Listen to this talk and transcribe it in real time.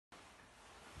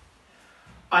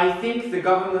I think the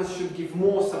governments should give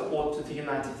more support to the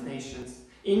United Nations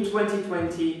in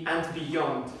 2020 and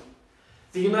beyond.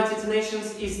 The United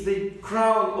Nations is the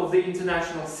crown of the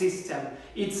international system.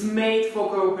 It's made for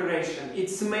cooperation,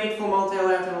 it's made for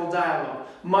multilateral dialogue,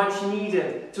 much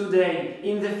needed today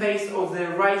in the face of the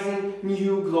rising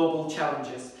new global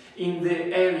challenges in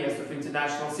the areas of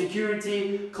international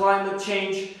security, climate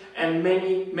change, and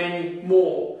many, many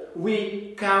more.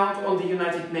 We count on the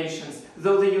United Nations,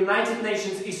 though the United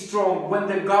Nations is strong when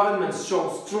the governments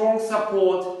show strong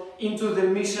support into the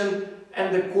mission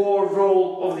and the core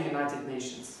role of the United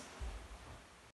Nations.